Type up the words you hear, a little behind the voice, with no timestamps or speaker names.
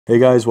Hey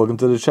guys, welcome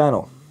to the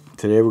channel.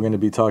 Today we're going to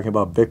be talking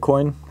about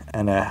Bitcoin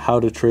and how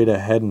to trade a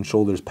head and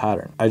shoulders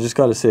pattern. I just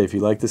got to say, if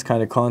you like this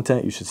kind of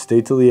content, you should stay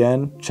till the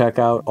end, check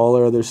out all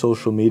our other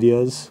social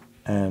medias,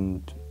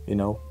 and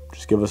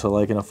just give us a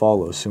like and a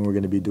follow. Soon we're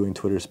going to be doing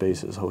Twitter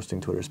Spaces, hosting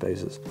Twitter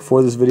Spaces.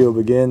 Before this video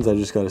begins, I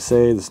just got to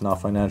say, this is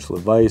not financial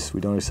advice. We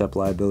don't accept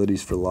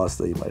liabilities for loss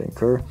that you might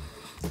incur.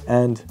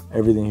 And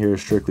everything here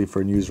is strictly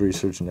for news,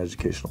 research, and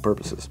educational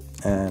purposes.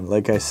 And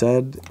like I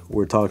said,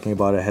 we're talking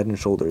about a head and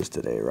shoulders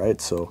today, right?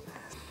 So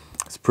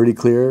it's pretty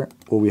clear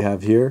what we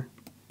have here.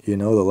 The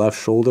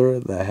left shoulder,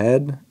 the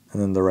head,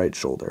 and then the right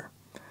shoulder.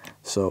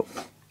 So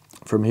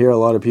from here, a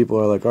lot of people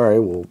are like, all right,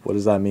 well, what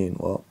does that mean?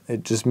 Well,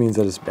 it just means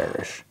that it's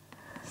bearish.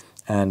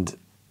 And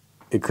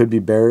it could be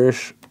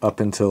bearish up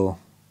until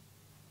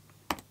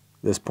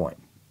this point.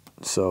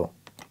 So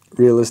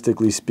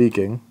realistically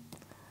speaking,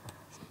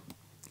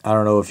 I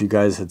don't know if you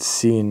guys had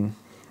seen,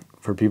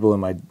 for people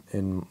in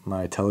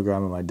my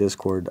Telegram and my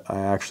Discord, I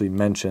actually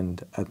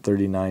mentioned at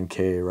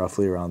 39K,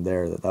 roughly around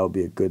there, that would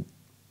be a good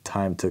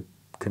time to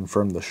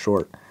confirm the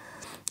short.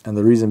 And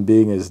the reason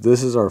being is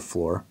this is our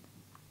floor,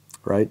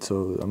 right?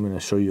 So I'm going to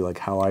show you like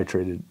how I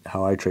trade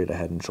a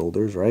head and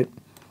shoulders, right?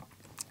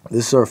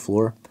 This is our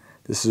floor.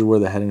 This is where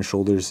the head and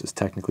shoulders is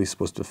technically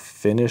supposed to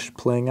finish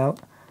playing out.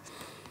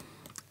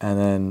 And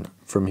then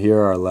from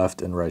here, our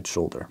left and right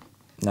shoulder.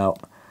 Now,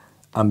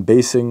 I'm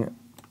basing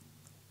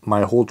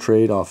my whole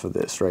trade off of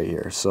this right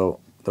here.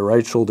 So the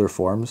right shoulder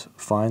forms,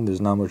 fine.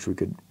 There's not much we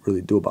could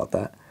really do about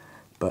that.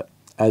 But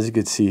as you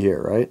can see here,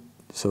 right?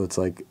 So it's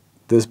like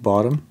this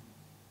bottom.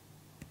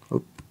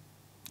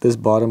 This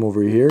bottom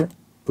over here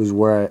was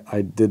where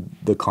I did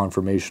the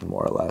confirmation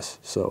more or less.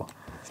 So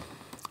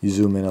you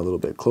zoom in a little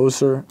bit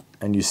closer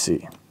and you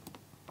see.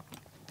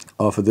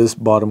 Off of this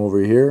bottom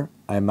over here,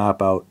 I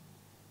map out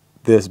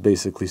this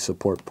basically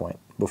support point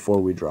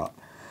before we drop.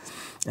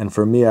 And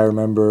for me, I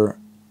remember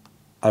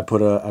I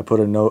put a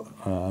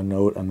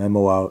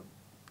memo out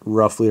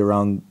roughly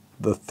around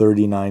the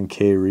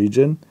 39K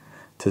region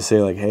to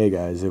say like, hey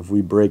guys, if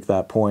we break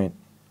that point,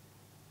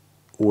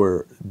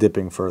 we're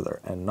dipping further.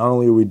 And not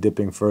only are we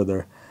dipping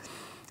further,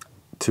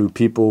 to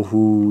people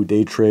who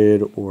day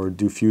trade or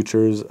do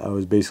futures, I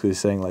was basically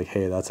saying like,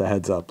 hey, that's a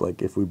heads up.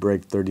 Like if we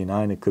break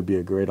 39, it could be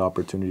a great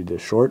opportunity to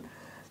short,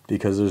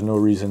 because there's no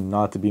reason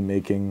not to be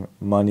making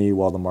money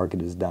while the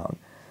market is down.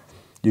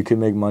 You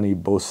can make money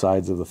both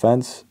sides of the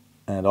fence,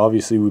 and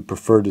obviously we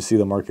prefer to see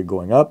the market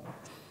going up,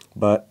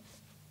 but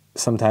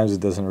sometimes it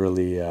doesn't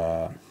really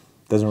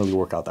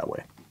work out that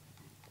way.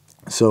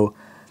 So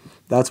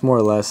that's more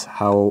or less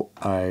how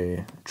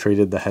I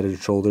traded the head and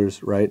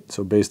shoulders, right?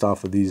 So based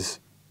off of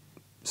these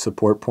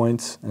support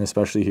points, and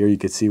especially here, you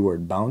could see where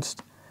it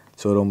bounced,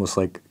 so it almost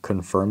like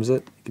confirms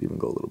it. You could even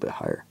go a little bit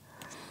higher,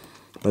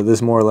 but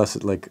this more or less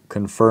it like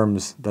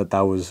confirms that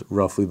that was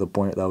roughly the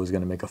point that I was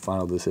going to make a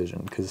final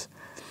decision, because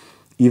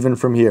even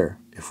from here,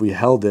 if we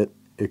held it,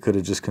 it could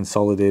have just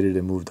consolidated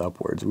and moved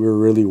upwards. We were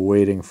really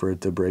waiting for it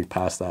to break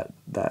past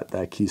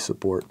that key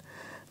support.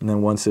 And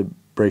then once it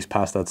breaks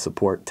past that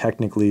support,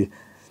 technically,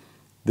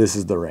 this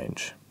is the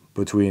range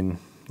between,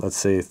 let's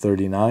say,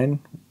 39,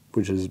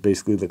 which is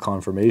basically the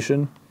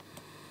confirmation,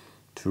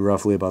 to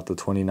roughly about the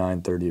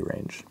 29-30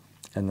 range.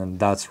 And then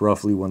that's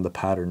roughly when the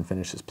pattern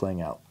finishes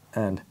playing out.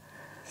 And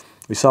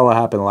we saw what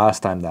happened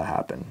last time that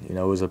happened. It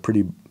was a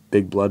pretty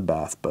big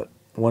bloodbath, but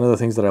one of the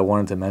things that I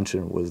wanted to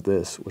mention was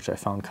this, which I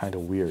found kind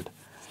of weird,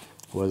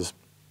 was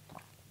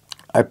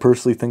I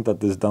personally think that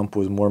this dump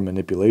was more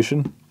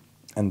manipulation.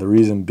 And the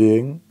reason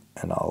being,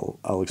 and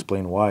I'll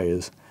explain why,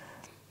 is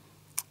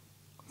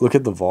look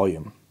at the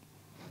volume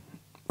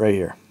right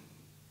here.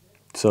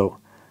 So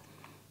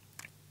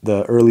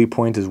the early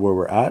point is where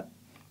we're at,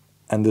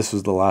 and this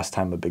was the last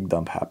time a big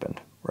dump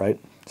happened, right?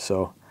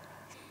 So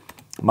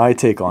my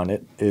take on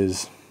it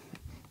is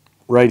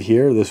right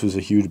here, this was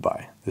a huge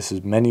buy. This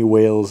is many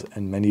whales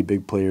and many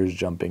big players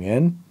jumping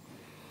in.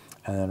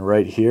 And then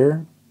right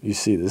here, you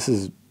see this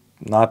is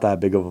not that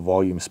big of a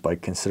volume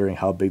spike considering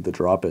how big the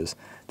drop is.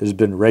 There's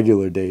been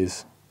regular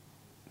days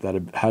that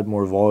have had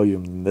more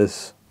volume than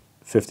this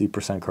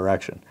 50%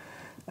 correction.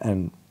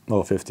 And,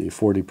 well,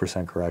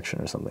 40% correction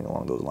or something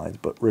along those lines.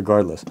 But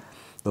regardless,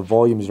 the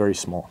volume is very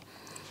small.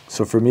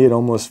 So for me, it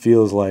almost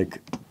feels like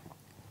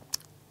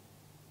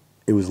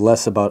it was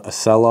less about a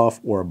sell-off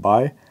or a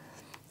buy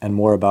and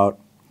more about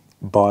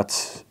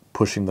bots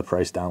pushing the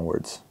price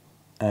downwards.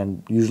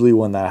 And usually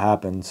when that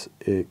happens,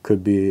 it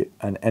could be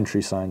an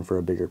entry sign for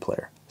a bigger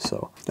player.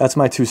 So that's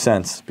my 2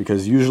 cents,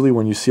 because usually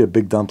when you see a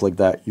big dump like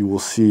that, you will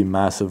see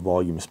massive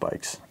volume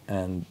spikes.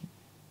 And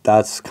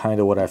that's kind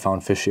of what I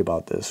found fishy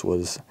about this,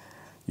 was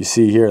you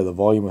see here the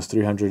volume was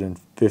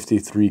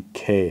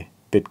 353K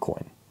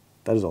Bitcoin.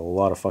 That is a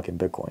lot of fucking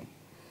Bitcoin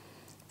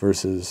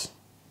versus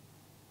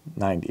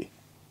 90,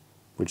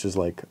 which is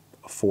like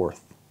a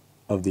fourth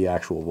of the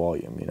actual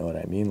volume. You know what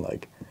I mean?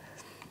 Like,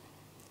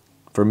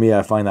 for me,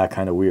 I find that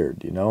kind of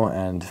weird,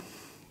 and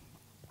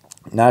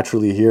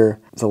naturally here,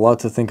 it's a lot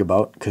to think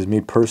about, because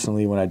me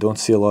personally, when I don't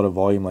see a lot of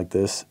volume like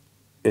this,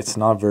 it's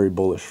not very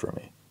bullish for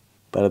me.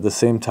 But at the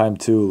same time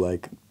too,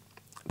 like,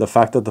 the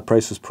fact that the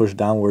price was pushed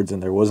downwards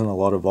and there wasn't a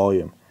lot of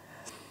volume,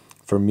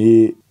 for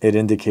me, it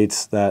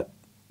indicates that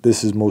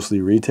this is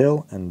mostly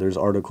retail, and there's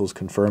articles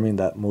confirming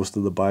that most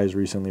of the buys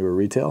recently were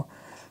retail.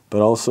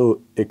 But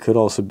also, it could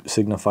also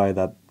signify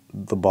that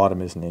the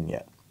bottom isn't in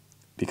yet,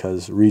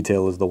 because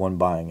retail is the one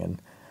buying,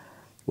 and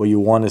what you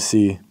want to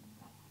see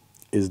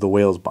is the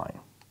whales buying.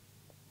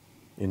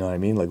 You know what I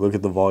mean? Like, look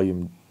at the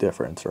volume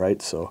difference,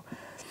 right? So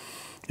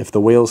if the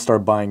whales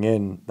start buying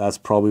in, that's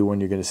probably when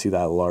you're going to see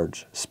that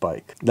large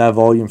spike. That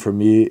volume, for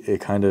me,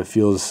 it kind of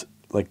feels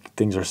like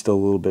things are still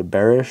a little bit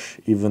bearish,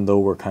 even though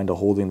we're kind of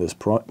holding this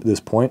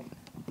point.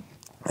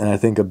 And I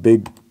think a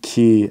big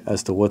key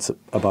as to what's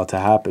about to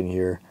happen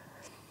here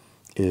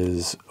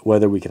is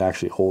whether we could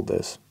actually hold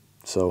this.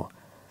 So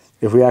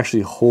if we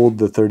actually hold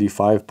the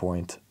 35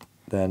 point,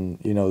 then,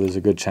 you know, there's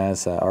a good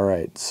chance that, all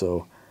right,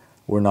 so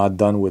we're not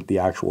done with the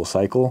actual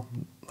cycle,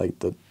 like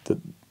the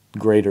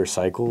greater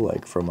cycle,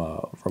 like from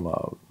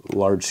a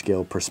large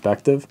scale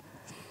perspective,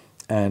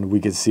 and we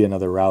could see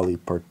another rally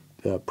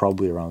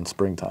probably around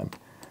springtime.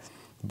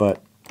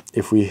 But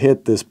if we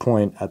hit this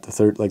point at the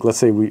third, like let's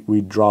say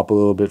we drop a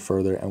little bit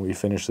further and we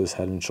finish this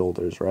head and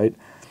shoulders, right?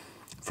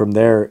 From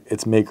there,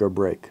 it's make or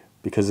break,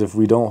 because if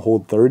we don't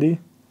hold 30,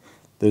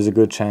 there's a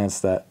good chance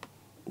that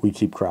we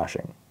keep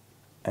crashing.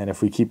 And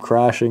if we keep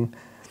crashing,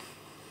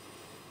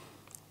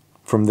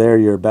 from there,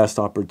 your best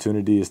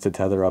opportunity is to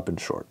tether up and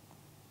short.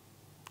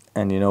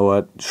 And you know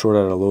what? Short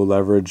at a low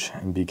leverage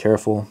and be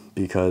careful,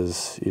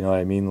 because, you know what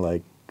I mean?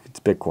 Like, it's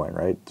Bitcoin,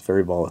 right? It's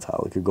very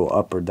volatile. It could go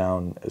up or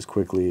down as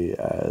quickly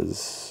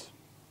as,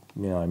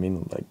 you know what I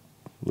mean? Like,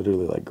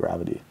 literally like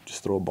gravity.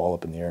 Just throw a ball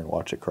up in the air and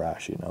watch it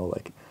crash, you know?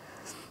 Like,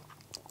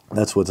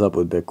 that's what's up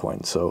with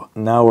Bitcoin. So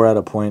now we're at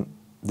a point,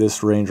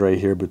 this range right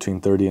here between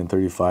 30 and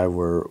 35,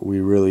 where we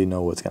really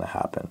know what's going to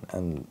happen.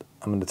 And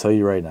I'm going to tell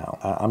you right now,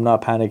 I'm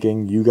not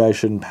panicking. You guys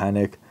shouldn't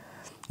panic.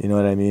 You know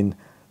what I mean?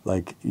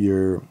 Like,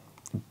 your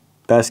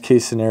best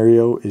case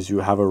scenario is you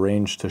have a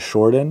range to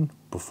short in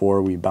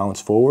before we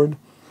bounce forward,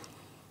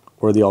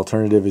 or the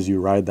alternative is you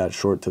ride that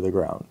short to the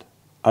ground.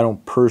 I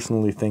don't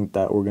personally think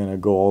that we're going to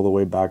go all the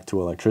way back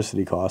to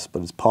electricity costs,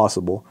 but it's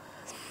possible.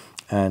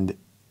 And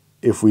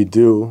if we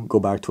do go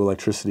back to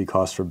electricity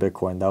costs for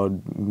Bitcoin, that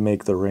would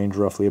make the range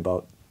roughly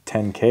about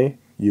 10K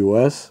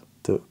US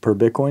per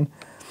Bitcoin.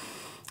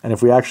 And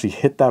if we actually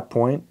hit that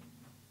point,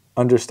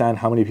 understand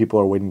how many people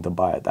are waiting to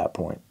buy at that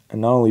point.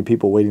 And not only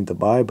people waiting to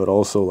buy, but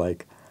also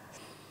like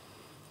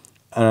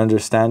an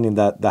understanding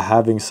that the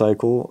halving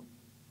cycle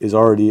is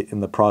already in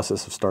the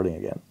process of starting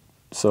again.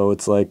 So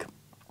it's like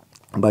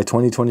by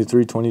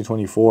 2023,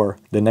 2024,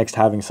 the next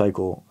halving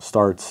cycle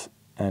starts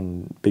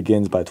and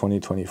begins by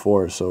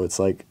 2024. So it's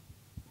like,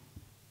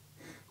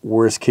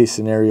 worst case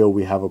scenario,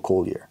 we have a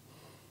cold year.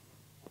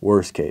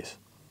 Worst case.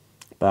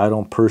 But I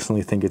don't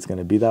personally think it's going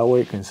to be that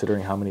way,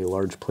 considering how many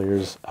large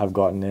players have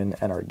gotten in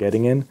and are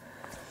getting in.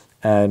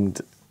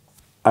 And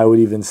I would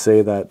even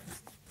say that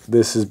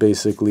this is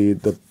basically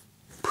the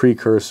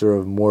precursor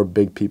of more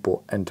big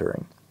people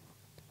entering,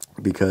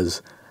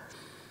 because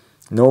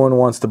no one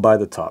wants to buy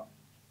the top.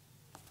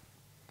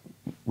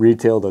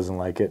 Retail doesn't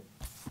like it.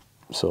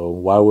 So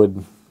why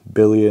would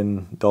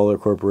billion-dollar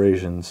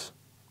corporations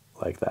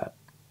like that?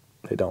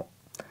 They don't.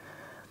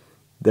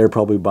 They're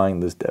probably buying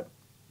this dip.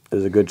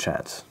 There's a good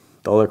chance.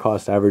 Dollar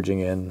cost averaging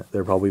in,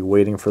 they're probably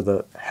waiting for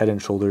the head and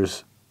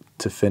shoulders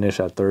to finish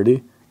at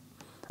 30.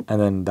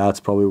 And then that's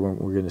probably when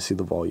we're going to see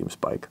the volume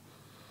spike.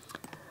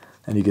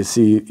 And you can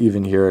see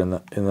even here in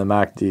the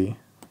MACD,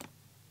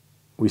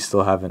 we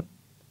still haven't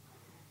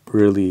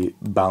really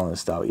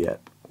balanced out yet.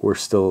 We're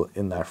still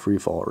in that free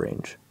fall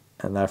range.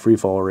 And that free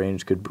fall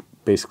range could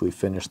basically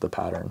finish the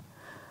pattern.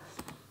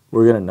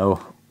 We're going to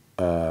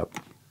know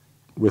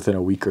within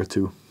a week or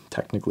two,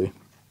 technically.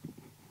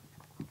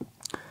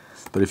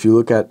 But if you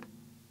look at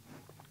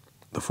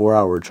the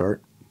 4-hour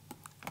chart,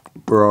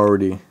 we're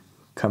already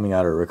coming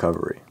out of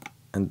recovery.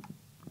 And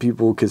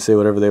people could say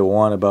whatever they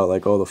want about,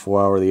 like, oh, the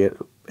 4-hour, the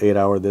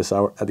 8-hour, this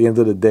hour. At the end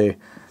of the day,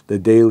 the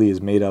daily is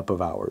made up of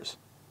hours.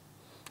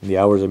 And the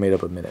hours are made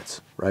up of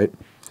minutes, right?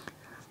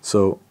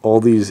 So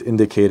all these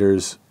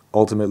indicators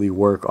ultimately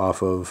work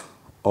off of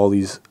all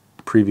these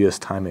previous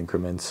time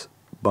increments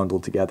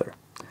bundled together.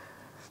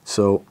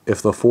 So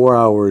if the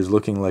 4-hour is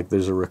looking like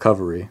there's a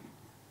recovery,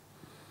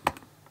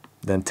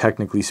 then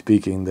technically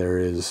speaking, there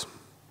is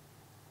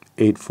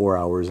 8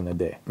 4-hours in a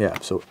day. Yeah,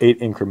 so 8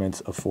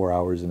 increments of 4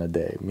 hours in a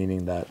day,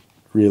 meaning that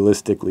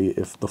realistically,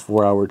 if the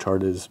 4-hour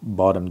chart is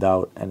bottomed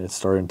out and it's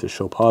starting to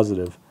show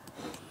positive,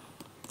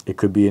 it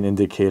could be an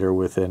indicator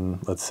within,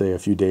 let's say, a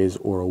few days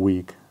or a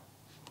week,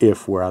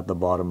 if we're at the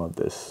bottom of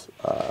this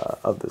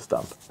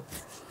dump.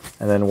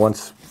 And then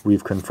once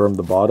we've confirmed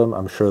the bottom,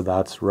 I'm sure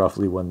that's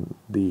roughly when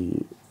the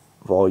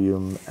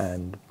volume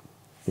and,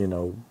 you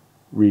know,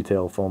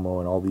 retail FOMO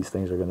and all these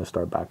things are going to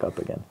start back up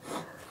again.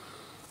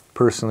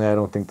 Personally, I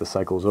don't think the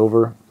cycle's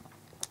over.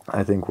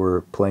 I think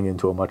we're playing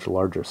into a much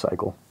larger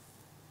cycle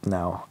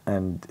now,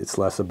 and it's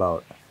less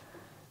about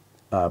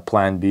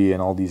plan B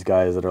and all these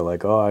guys that are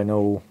like, oh, I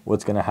know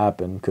what's going to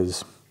happen,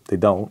 because they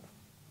don't.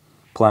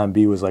 Plan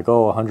B was like,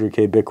 oh,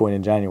 100K Bitcoin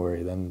in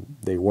January. Then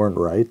they weren't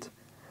right.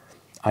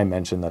 I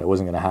mentioned that it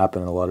wasn't going to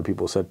happen, and a lot of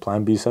people said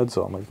Plan B said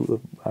so. I'm like,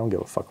 I don't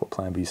give a fuck what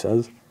Plan B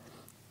says.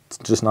 It's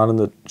just not in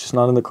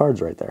the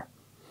cards right there.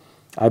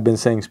 I've been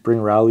saying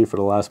spring rally for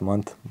the last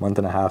month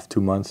and a half, 2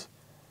 months,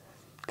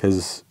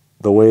 because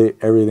the way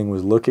everything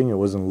was looking, it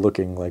wasn't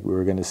looking like we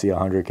were going to see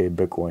 100K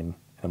Bitcoin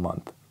in a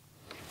month.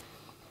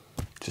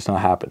 Just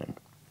not happening.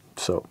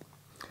 So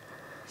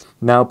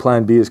now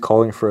Plan B is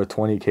calling for a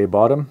 20K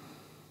bottom.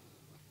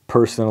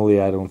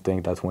 Personally, I don't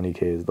think that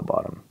 20K is the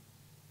bottom.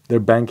 They're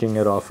banking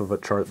it off of a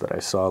chart that I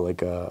saw,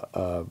 like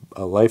a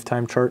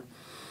lifetime chart,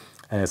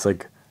 and it's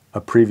like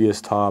a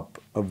previous top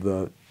of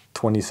the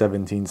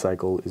 2017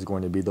 cycle is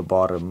going to be the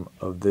bottom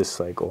of this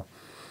cycle.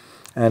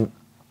 And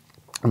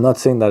I'm not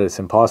saying that it's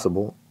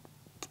impossible,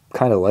 it's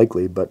kind of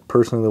likely, but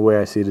personally the way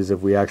I see it is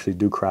if we actually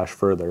do crash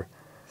further,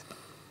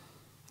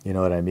 you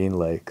know what I mean?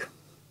 Like,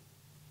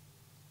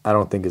 I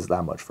don't think it's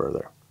that much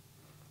further.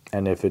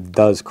 And if it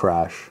does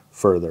crash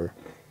further,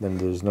 then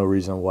there's no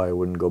reason why it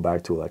wouldn't go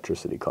back to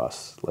electricity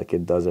costs like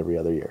it does every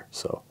other year.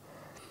 So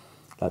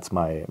that's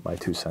my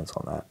 2 cents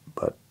on that.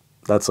 But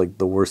that's like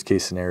the worst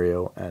case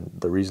scenario, and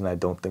the reason I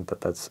don't think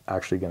that that's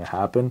actually going to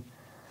happen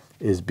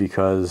is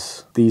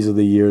because these are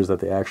the years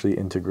that they actually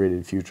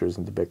integrated futures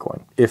into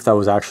Bitcoin. If that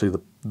was actually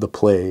the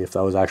play, if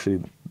that was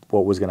actually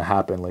what was going to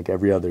happen like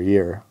every other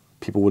year,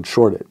 people would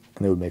short it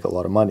and they would make a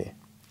lot of money.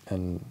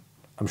 And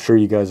I'm sure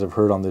you guys have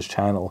heard on this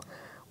channel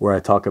where I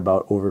talk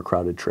about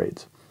overcrowded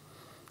trades.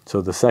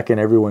 So the second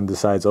everyone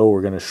decides, oh,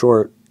 we're going to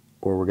short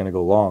or we're going to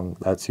go long,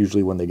 that's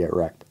usually when they get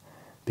wrecked.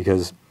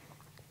 Because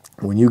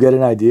when you get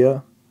an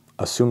idea,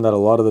 assume that a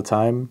lot of the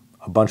time,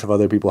 a bunch of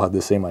other people have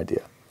the same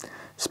idea.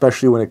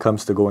 Especially when it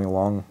comes to going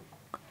long.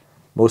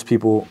 Most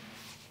people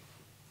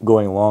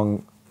going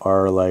long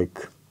are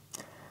like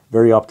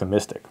very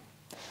optimistic.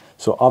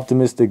 So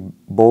optimistic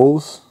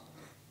bulls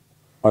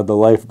are the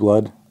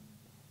lifeblood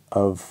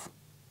of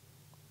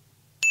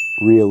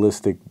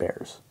realistic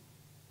bears.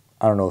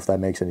 I don't know if that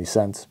makes any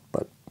sense,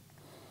 but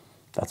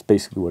that's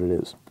basically what it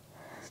is.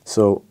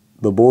 So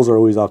the bulls are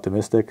always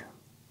optimistic.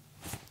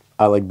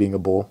 I like being a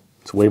bull.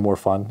 It's way more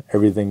fun.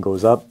 Everything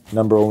goes up,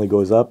 number only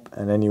goes up,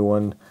 and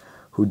anyone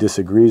who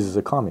disagrees is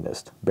a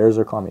communist. Bears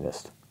are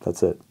communist.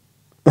 That's it.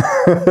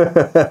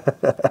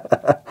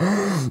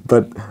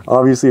 But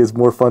obviously it's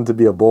more fun to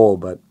be a bull,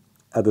 but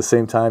at the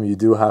same time you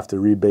do have to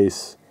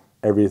rebase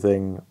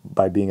everything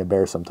by being a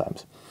bear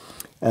sometimes.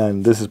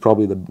 And this is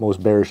probably the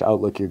most bearish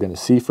outlook you're going to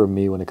see from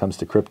me when it comes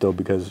to crypto,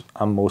 because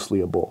I'm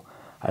mostly a bull.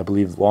 I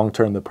believe long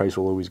term the price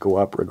will always go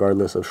up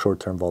regardless of short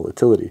term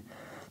volatility.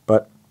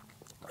 But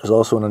there's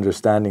also an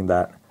understanding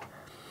that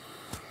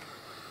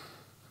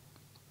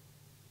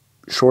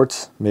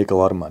shorts make a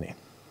lot of money.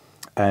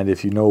 And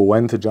if you know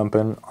when to jump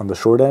in on the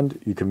short end,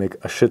 you can make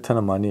a shit ton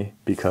of money,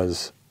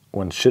 because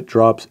when shit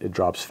drops, it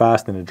drops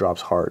fast and it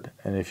drops hard.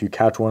 And if you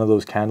catch one of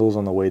those candles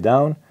on the way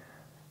down,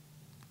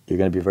 you're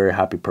going to be a very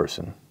happy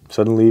person.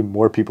 Suddenly,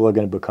 more people are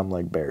going to become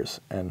like bears.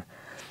 And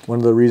one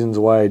of the reasons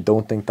why I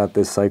don't think that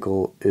this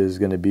cycle is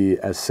going to be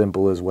as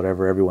simple as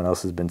whatever everyone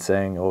else has been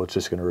saying, oh, it's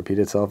just going to repeat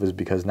itself, is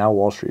because now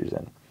Wall Street is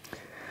in.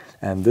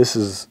 And this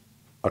is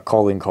a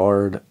calling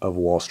card of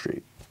Wall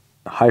Street.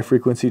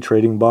 High-frequency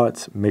trading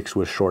bots mixed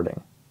with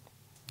shorting.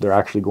 They're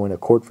actually going to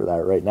court for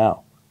that right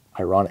now,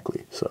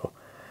 ironically. So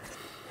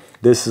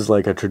this is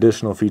like a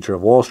traditional feature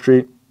of Wall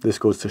Street. This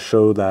goes to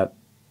show that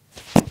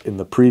in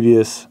the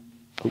previous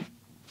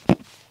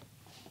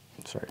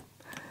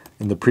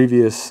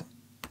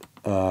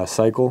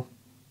cycle,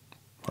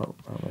 oh,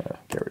 I'm going to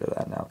get rid of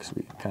that now because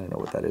we kind of know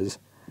what that is.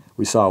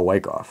 We saw a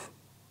Wyckoff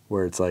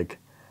where it's like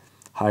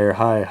higher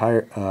high,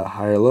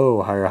 higher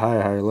low, higher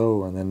high, higher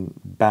low, and then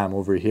bam,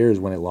 over here is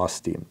when it lost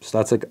steam. So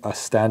that's like a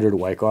standard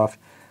Wyckoff,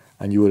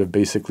 and you would have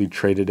basically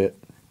traded it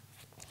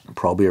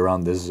probably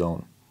around this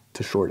zone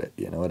to short it,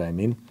 you know what I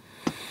mean?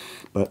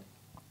 But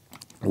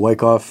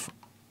Wyckoff,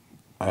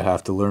 I'd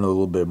have to learn a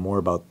little bit more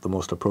about the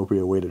most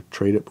appropriate way to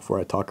trade it before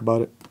I talk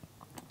about it.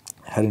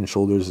 Head and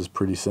shoulders is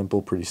pretty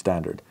simple, pretty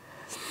standard.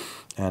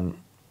 And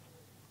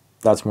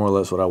that's more or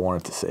less what I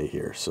wanted to say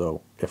here.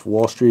 So if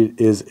Wall Street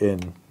is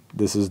in,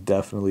 this is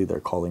definitely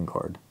their calling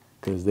card,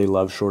 because they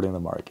love shorting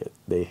the market.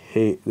 They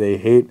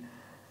hate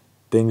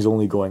things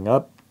only going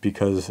up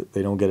because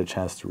they don't get a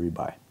chance to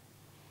rebuy.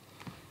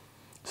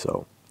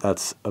 So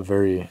that's a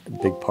very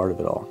big part of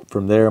it all.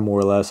 From there, more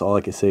or less, all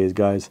I can say is,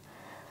 guys,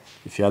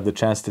 if you had the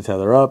chance to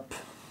tether up,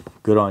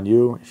 good on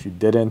you. If you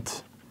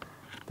didn't,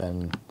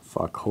 then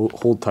fuck,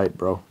 hold tight,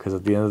 bro. Because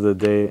at the end of the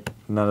day,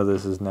 none of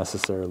this is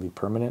necessarily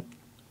permanent.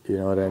 You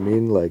know what I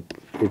mean? Like,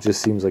 it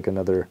just seems like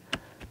another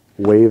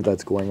wave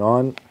that's going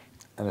on.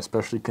 And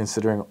especially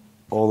considering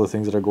all the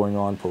things that are going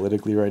on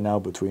politically right now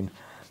between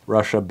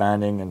Russia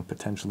banning and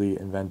potentially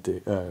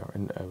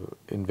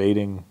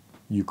invading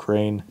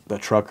Ukraine, the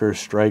truckers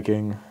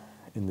striking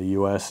in the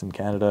US and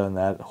Canada, and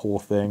that whole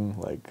thing,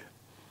 like,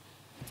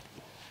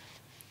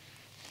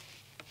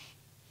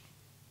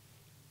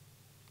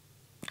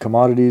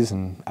 commodities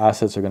and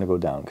assets are going to go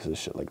down because of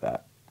shit like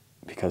that.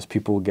 because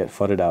people get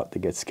fudded out, they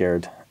get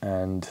scared,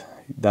 and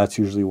that's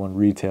usually when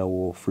retail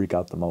will freak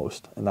out the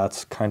most. And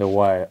that's kind of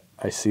why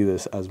I see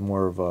this as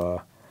more of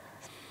a,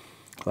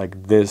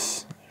 like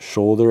this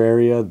shoulder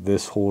area,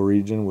 this whole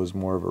region was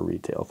more of a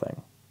retail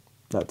thing.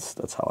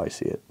 That's how I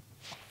see it.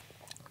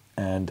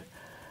 And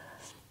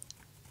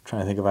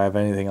trying to think if I have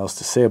anything else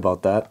to say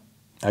about that.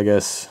 I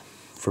guess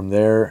from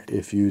there,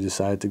 if you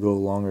decide to go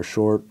long or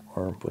short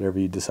or whatever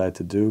you decide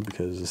to do,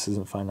 because this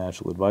isn't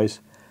financial advice,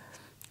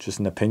 just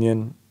an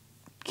opinion,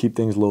 keep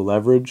things low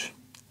leverage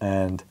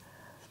and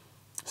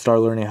start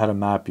learning how to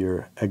map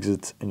your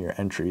exits and your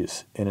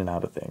entries in and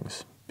out of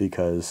things.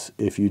 Because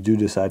if you do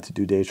decide to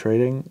do day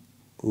trading,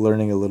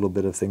 learning a little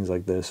bit of things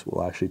like this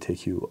will actually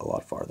take you a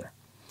lot farther.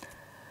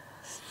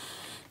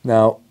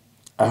 Now,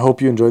 I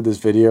hope you enjoyed this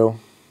video,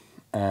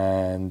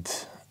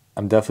 and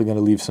I'm definitely going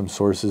to leave some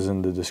sources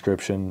in the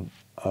description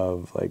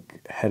of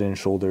like head and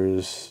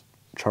shoulders,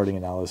 charting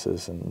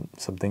analysis, and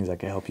some things that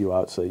can help you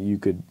out so that you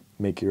could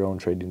make your own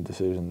trading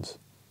decisions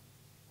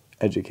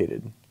in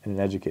an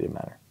educated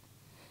manner.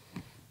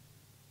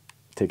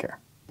 Take care.